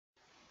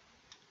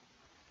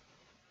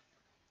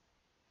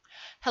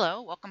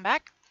Hello, welcome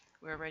back.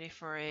 We're ready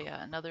for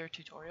another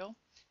tutorial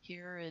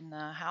here in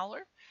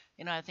Howler.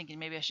 I think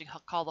maybe I should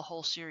call the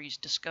whole series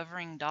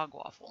Discovering Dog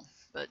Waffle,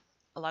 but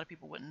a lot of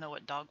people wouldn't know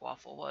what Dog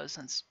Waffle was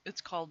since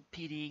it's called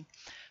PD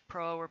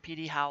Pro or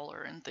PD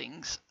Howler and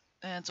things.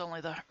 And it's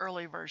only the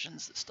early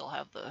versions that still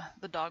have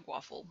the Dog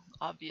Waffle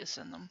obvious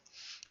in them.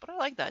 But I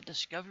like that,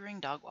 Discovering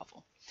Dog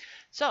Waffle.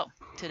 So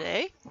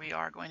today we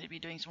are going to be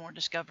doing some more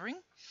discovering.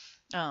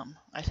 I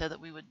said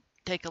that we would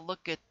take a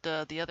look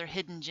at the other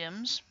hidden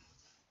gems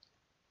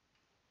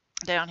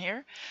down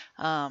here.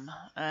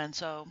 And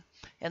so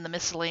in the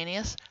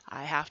miscellaneous,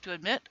 I have to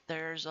admit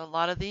there's a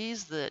lot of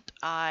these that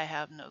I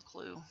have no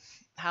clue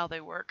how they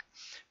work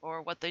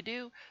or what they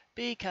do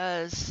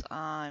because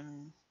I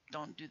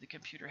don't do the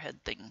computer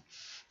head thing.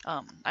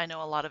 I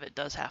know a lot of it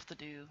does have to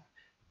do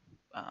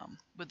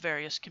with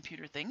various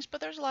computer things,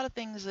 but there's a lot of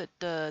things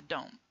that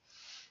don't.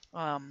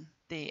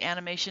 The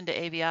animation to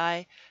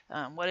AVI,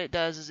 what it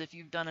does is if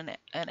you've done an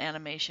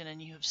animation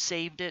and you have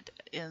saved it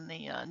in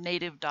the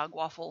native dog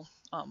waffle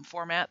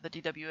format, the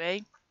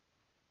DWA,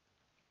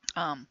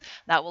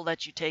 that will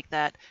let you take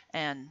that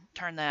and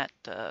turn that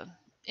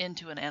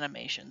into an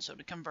animation. So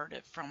to convert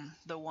it from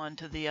the one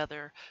to the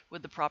other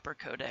with the proper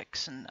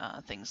codecs and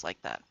things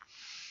like that.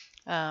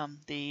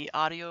 The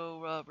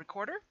audio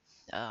recorder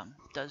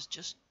does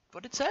just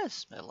what it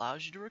says. It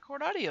allows you to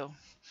record audio.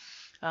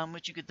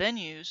 Which you could then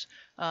use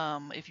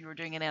if you were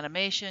doing an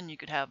animation. You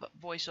could have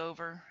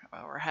voiceover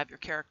or have your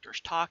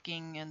characters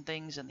talking and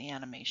things in the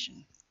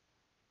animation.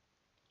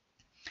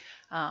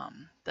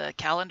 The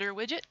calendar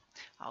widget,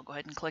 I'll go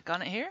ahead and click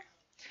on it here.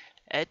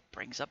 It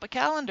brings up a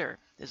calendar.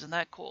 Isn't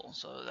that cool?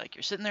 So like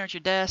you're sitting there at your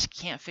desk,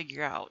 you can't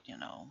figure out,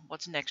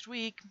 what's next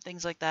week,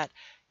 things like that.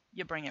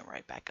 You bring it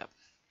right back up.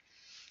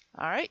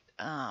 All right,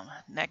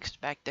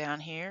 next back down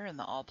here in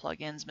the all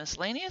plugins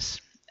miscellaneous,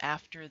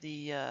 after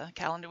the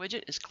calendar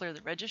widget is clear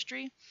the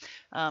registry.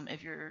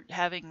 If you're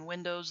having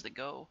windows that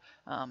go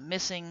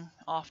missing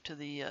off to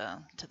the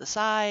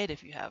side,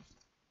 if you have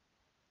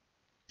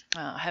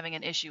having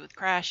an issue with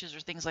crashes or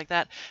things like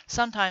that,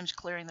 sometimes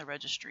clearing the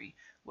registry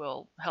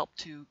will help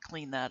to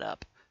clean that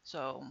up.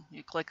 So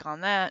you click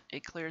on that,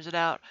 it clears it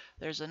out.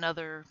 There's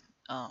another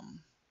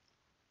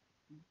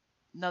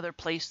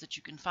place that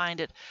you can find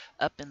it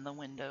up in the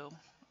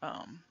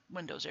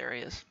Windows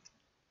areas.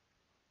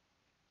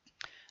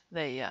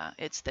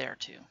 It's there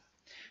too.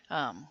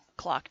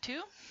 Clock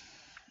 2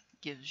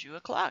 gives you a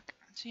clock,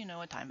 so you know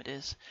what time it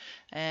is.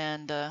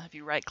 And if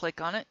you right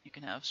click on it, you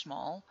can have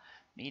small,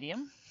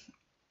 medium,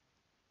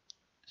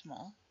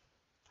 small,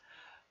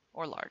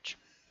 or large.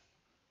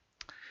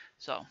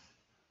 So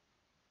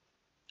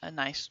a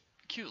nice,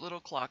 cute little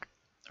clock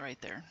right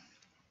there.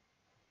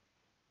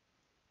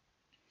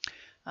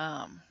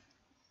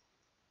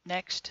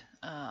 Next,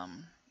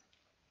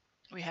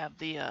 we have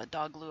the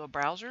Dog Lua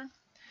browser.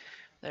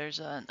 There's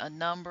a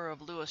number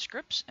of Lua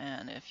scripts,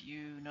 and if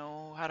you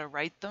know how to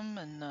write them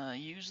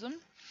and use them,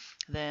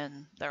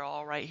 then they're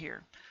all right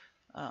here.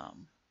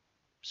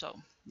 So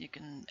you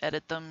can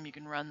edit them, you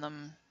can run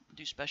them,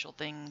 do special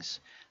things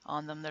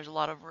on them. There's a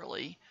lot of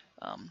really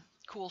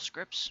cool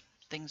scripts,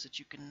 things that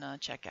you can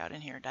check out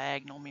in here,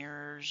 diagonal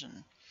mirrors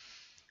and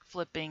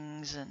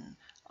flippings and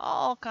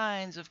all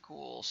kinds of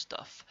cool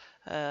stuff.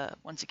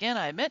 Once again,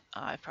 I admit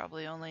I've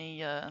probably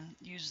only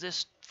used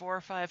this 4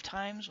 or 5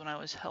 times when I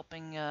was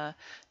helping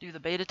do the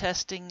beta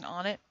testing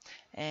on it,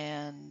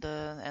 and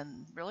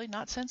really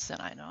not since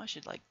then. I know I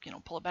should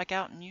pull it back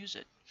out and use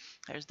it.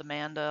 There's the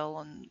Mandel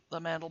and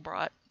the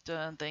Mandelbrot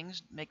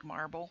things, make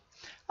marble,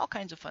 all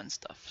kinds of fun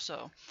stuff.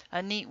 So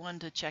a neat one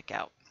to check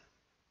out.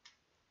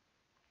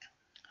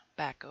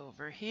 Back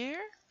over here,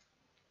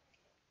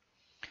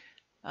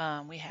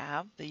 we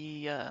have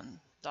the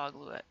Dog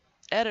Lua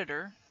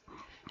editor,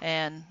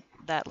 and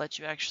that lets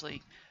you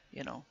actually,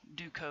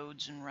 do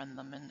codes and run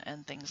them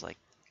and things like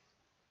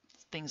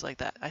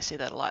that. I say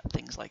that a lot,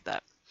 things like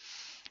that,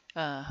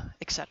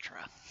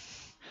 etc.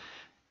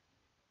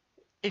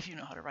 If you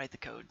know how to write the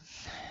code.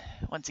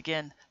 Once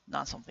again,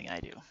 not something I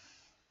do.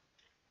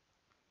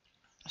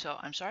 So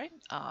I'm sorry,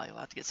 you'll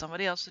have to get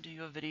somebody else to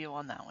do a video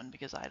on that one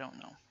because I don't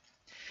know.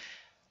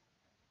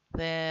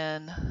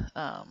 Then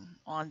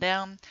on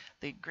down,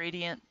 the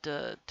gradient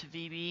to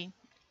VB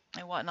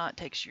and whatnot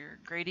takes your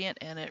gradient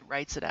and it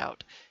writes it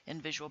out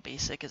in Visual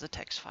Basic as a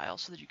text file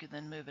so that you can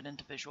then move it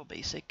into Visual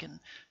Basic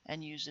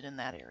and use it in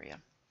that area.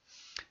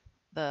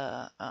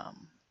 The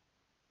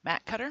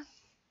mat cutter,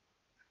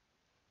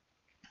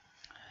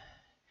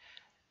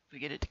 if we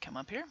get it to come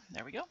up here,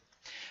 there we go.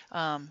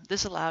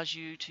 This allows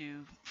you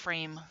to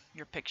frame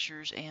your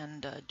pictures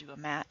and do a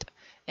mat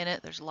in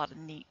it. There's a lot of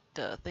neat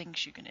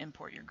things. You can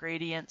import your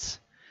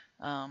gradients.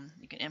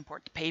 You can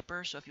import the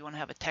paper, so if you want to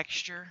have a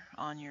texture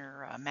on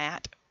your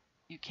mat,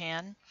 you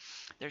can.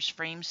 There's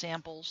frame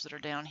samples that are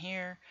down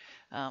here.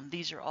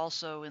 These are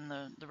also in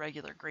the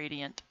regular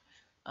gradient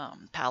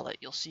palette.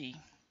 You'll see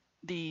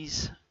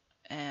these,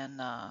 and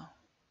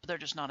but they're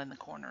just not in the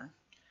corner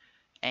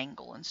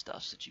angle and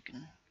stuff, so that you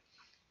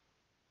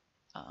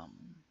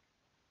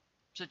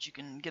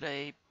can get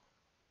a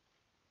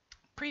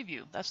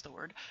preview, that's the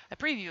word, a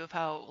preview of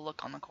how it will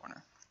look on the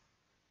corner.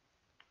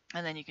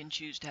 And then you can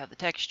choose to have the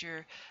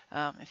texture.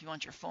 If you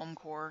want your foam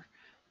core,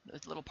 the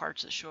little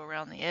parts that show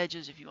around the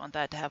edges, if you want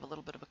that to have a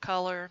little bit of a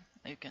color,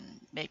 you can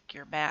make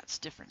your mats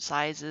different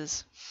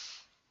sizes,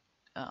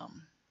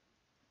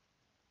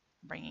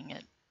 bringing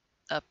it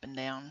up and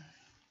down.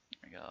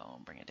 There we go.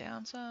 Bring it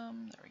down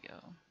some. There we go.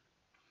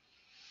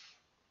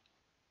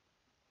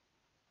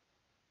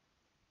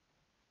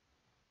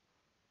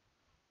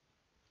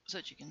 So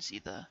that you can see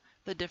the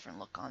different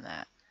look on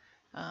that.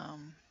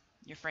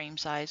 Your frame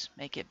size,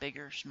 make it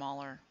bigger,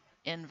 smaller,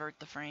 invert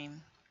the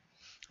frame.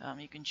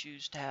 You can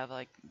choose to have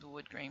like the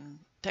wood grain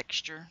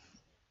texture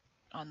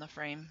on the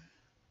frame,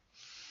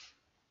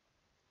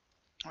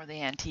 or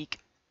the antique,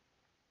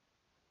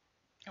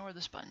 or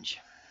the sponge,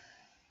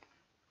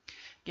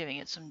 giving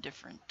it some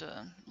different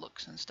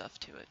looks and stuff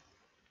to it.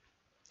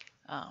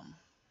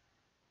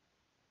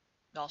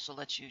 It also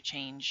lets you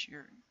change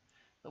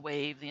the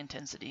wave, the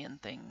intensity,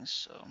 and things,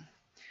 so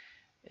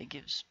it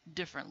gives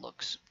different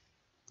looks.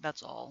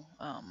 That's all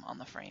on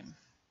the frame.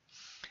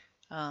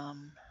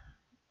 And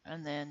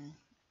then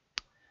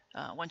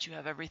once you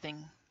have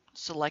everything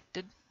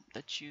selected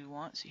that you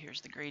want, so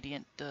here's the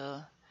gradient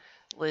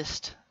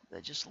list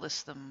that just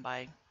lists them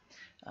by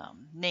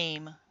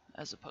name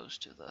as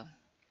opposed to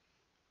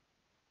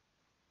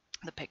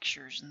the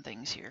pictures and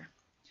things here.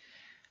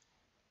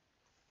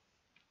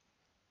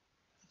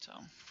 So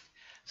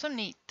some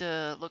neat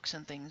looks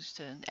and things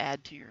to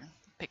add to your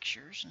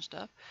pictures and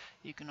stuff.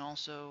 You can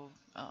also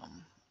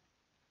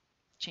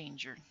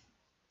change your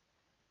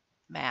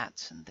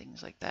mats and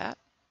things like that.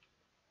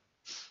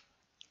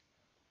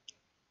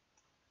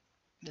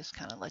 This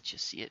kind of lets you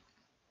see it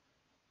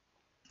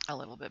a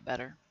little bit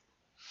better.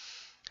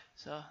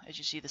 So as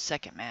you see, the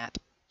second mat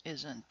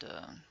isn't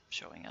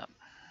showing up.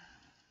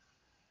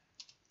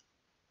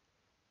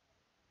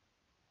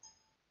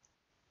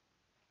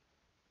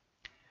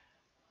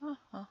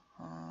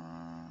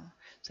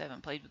 So I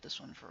haven't played with this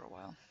one for a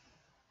while.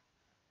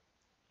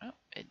 Oh,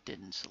 it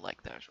didn't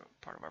select. That's what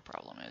part of our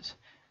problem is.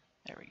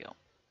 There we go.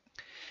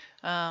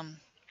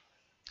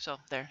 So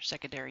there,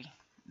 secondary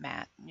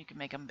mat. You can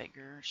make them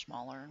bigger,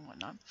 smaller, and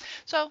whatnot.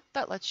 So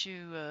that lets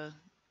you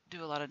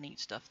do a lot of neat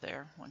stuff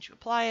there once you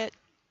apply it.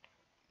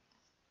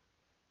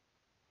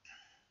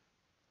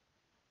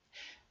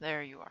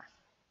 There you are.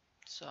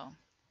 So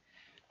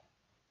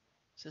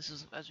this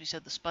is, as we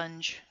said, the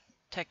sponge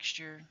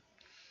texture.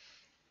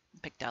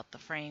 Picked out the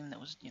frame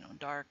that was,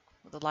 dark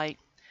with the light.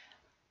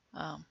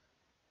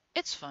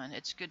 It's fun.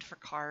 It's good for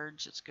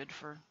cards. It's good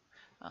for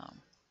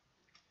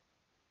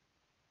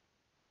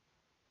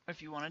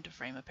if you wanted to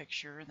frame a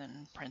picture and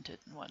then print it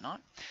and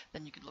whatnot,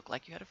 then you could look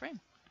like you had a frame.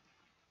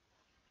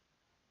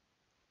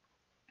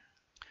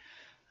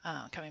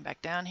 Coming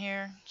back down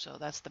here, so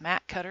that's the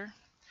mat cutter.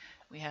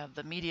 We have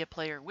the media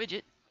player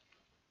widget.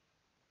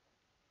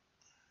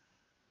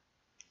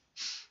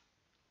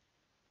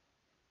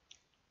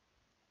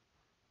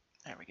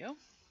 There we go.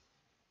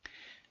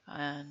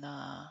 And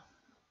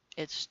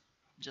it's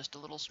just a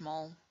little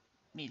small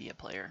media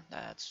player.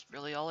 That's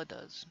really all it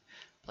does.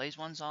 Plays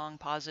one song,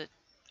 pause it,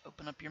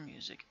 open up your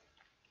music.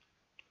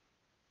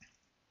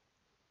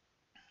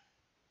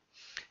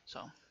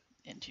 So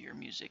into your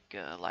music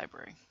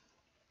library.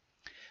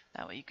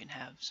 That way you can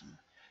have some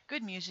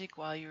good music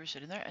while you're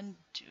sitting there and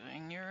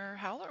doing your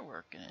Howler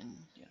work and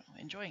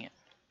enjoying it.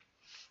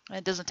 And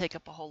it doesn't take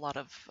up a whole lot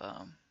of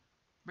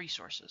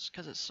resources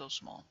because it's so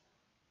small.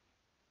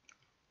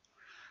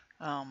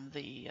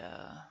 The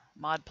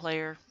mod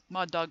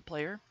dog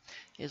player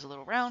is a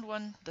little round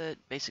one that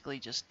basically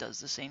just does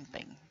the same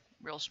thing.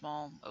 Real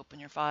small, open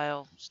your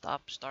file,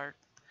 stop, start,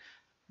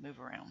 move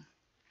around.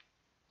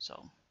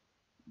 So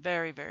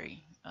very,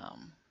 very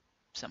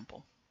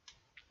simple.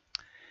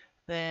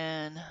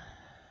 Then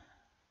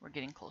we're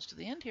getting close to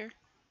the end here.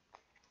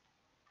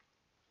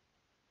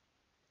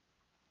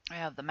 I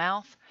have the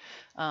mouth.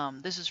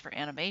 This is for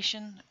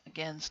animation.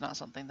 Again, it's not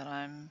something that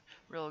I'm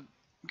real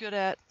good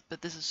at,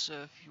 but this is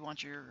if you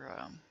want your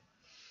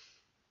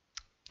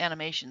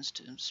animations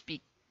to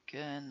speak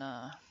and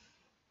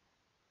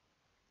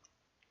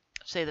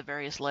say the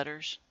various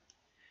letters,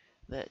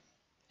 that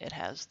it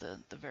has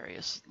the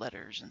various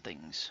letters and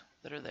things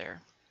that are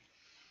there.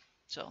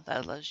 So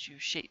that allows you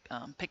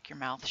pick your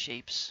mouth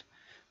shapes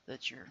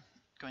that you're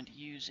going to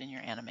use in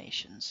your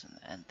animations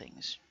and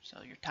things.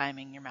 So your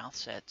timing, your mouth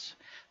sets,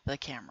 the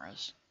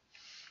cameras.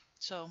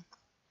 So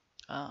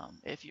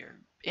if you're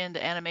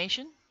into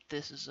animation,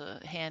 this is a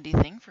handy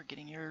thing for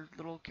getting your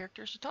little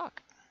characters to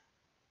talk.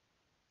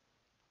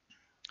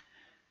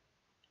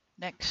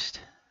 Next,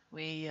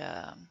 we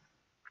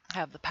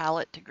have the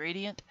palette to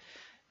gradient.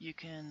 You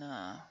can,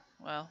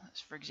 well,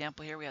 for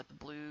example, here we have the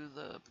blue,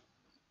 the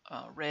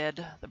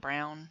red, the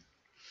brown.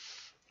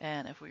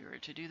 And if we were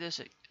to do this,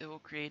 it will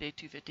create a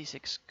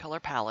 256 color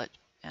palette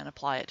and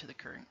apply it to the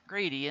current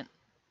gradient.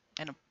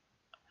 And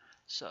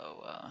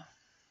so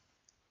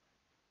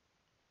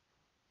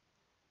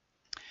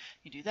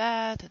you do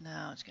that, and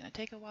now it's going to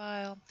take a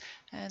while.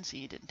 And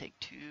see, it didn't take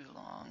too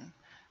long.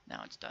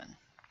 Now it's done.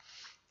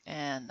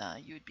 and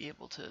you would be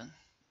able to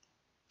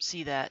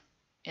see that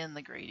in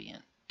the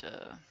gradient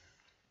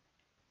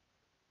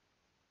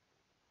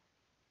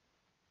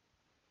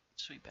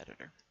sweep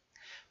editor.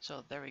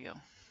 So there we go.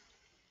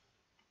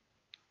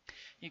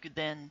 You could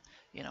then,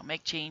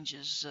 make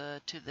changes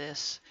to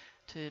this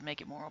to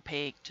make it more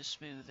opaque, to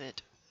smooth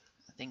it,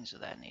 things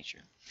of that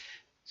nature.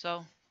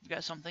 So you've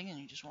got something and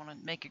you just want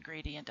to make a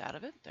gradient out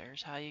of it.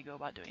 There's how you go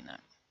about doing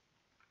that.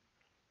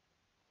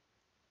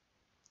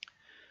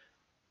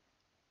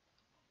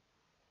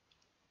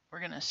 We're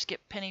going to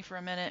skip Penny for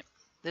a minute.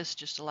 This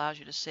just allows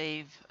you to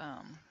save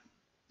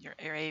your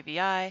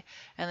AVI,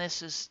 and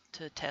this is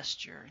to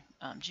test your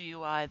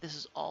GUI. This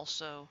is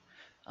also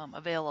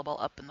available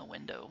up in the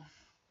window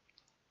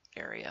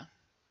area,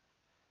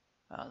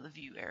 the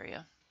view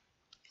area.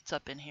 It's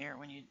up in here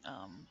when you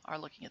are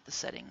looking at the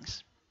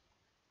settings.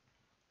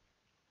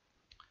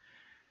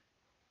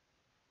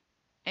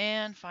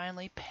 And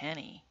finally,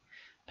 Penny.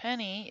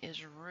 Penny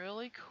is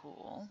really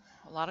cool.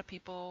 A lot of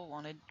people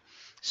wanted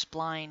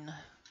spline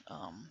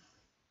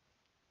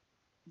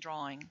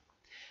drawing,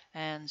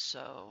 and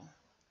so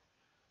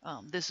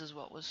this is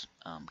what was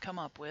come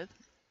up with.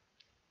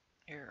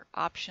 Your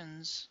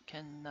options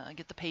can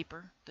get the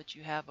paper that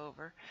you have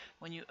over.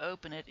 When you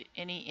open it,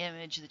 any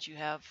image that you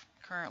have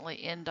currently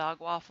in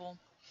Dogwaffle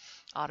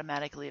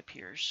automatically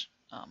appears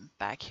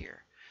back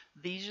here.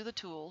 These are the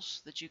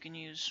tools that you can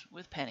use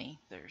with Penny.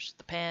 There's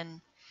the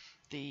pen,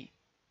 the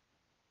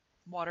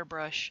water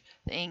brush,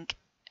 the ink,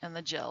 and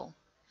the gel.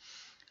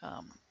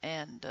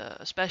 And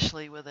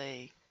especially with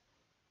a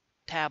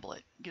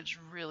tablet, gives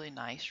really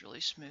nice,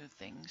 really smooth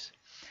things.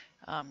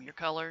 Your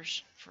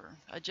colors for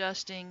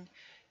adjusting,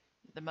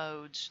 the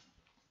modes,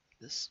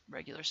 this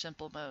regular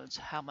simple modes,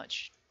 how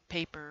much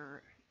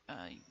paper,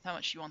 how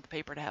much you want the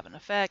paper to have an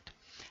effect,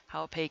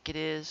 how opaque it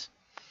is,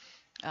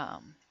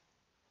 and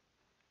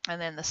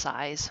then the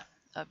size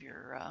of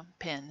your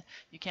pen.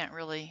 You can't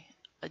really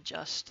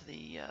adjust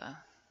the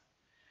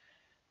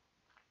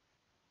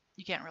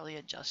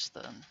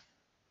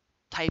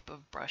type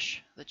of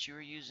brush that you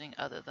are using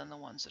other than the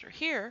ones that are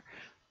here,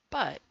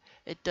 but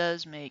it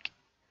does make,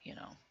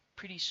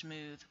 pretty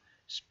smooth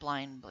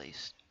spline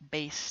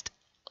based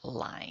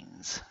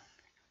lines.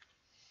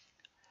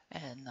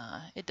 And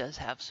it does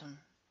have some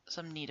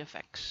neat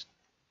effects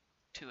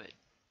to it.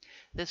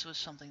 This was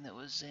something that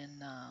was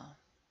in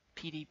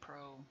PD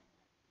Pro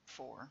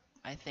 4,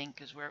 I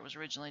think, is where it was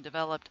originally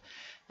developed,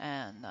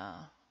 and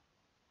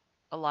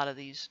a lot of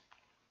these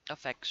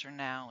effects are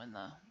now in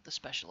the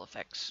special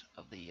effects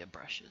of the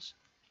brushes.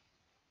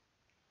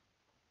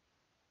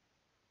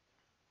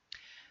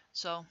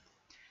 So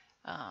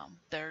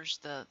there's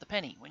the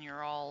penny. When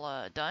you're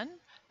all done,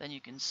 then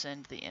you can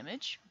send the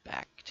image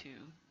back to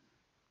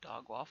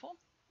Dogwaffle,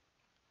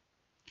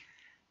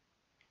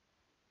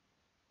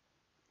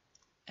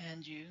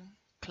 and you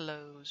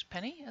close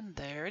Penny, and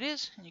there it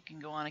is. And you can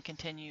go on and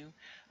continue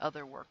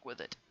other work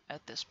with it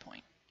at this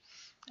point,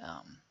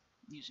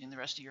 using the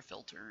rest of your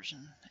filters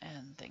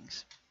and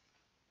things.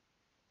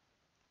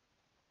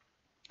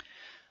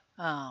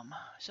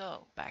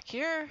 So back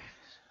here,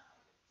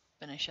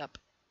 finish up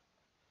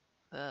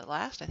the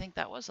last, I think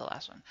that was the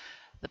last one,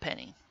 the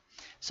penny.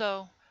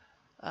 So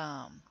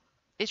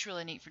it's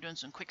really neat for doing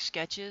some quick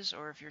sketches,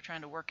 or if you're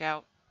trying to work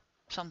out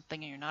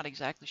something and you're not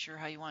exactly sure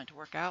how you want it to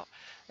work out,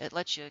 it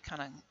lets you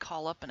kind of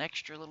call up an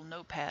extra little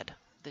notepad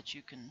that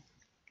you can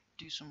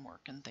do some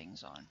work and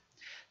things on.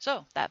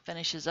 So that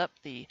finishes up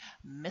the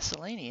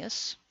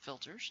miscellaneous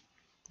filters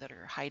that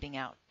are hiding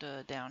out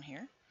down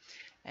here.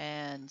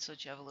 And so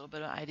that you have a little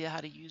bit of idea how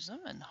to use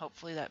them, and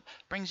hopefully that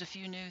brings a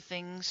few new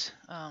things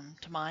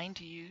to mind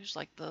to use,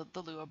 like the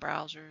Lua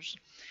browsers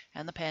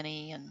and the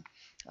penny and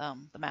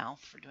the mouth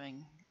for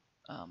doing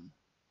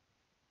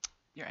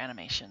your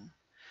animation,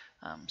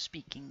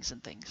 speakings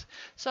and things.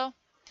 So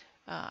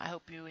I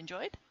hope you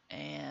enjoyed,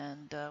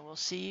 and we'll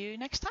see you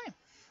next time.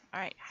 All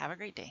right, have a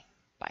great day.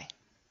 Bye.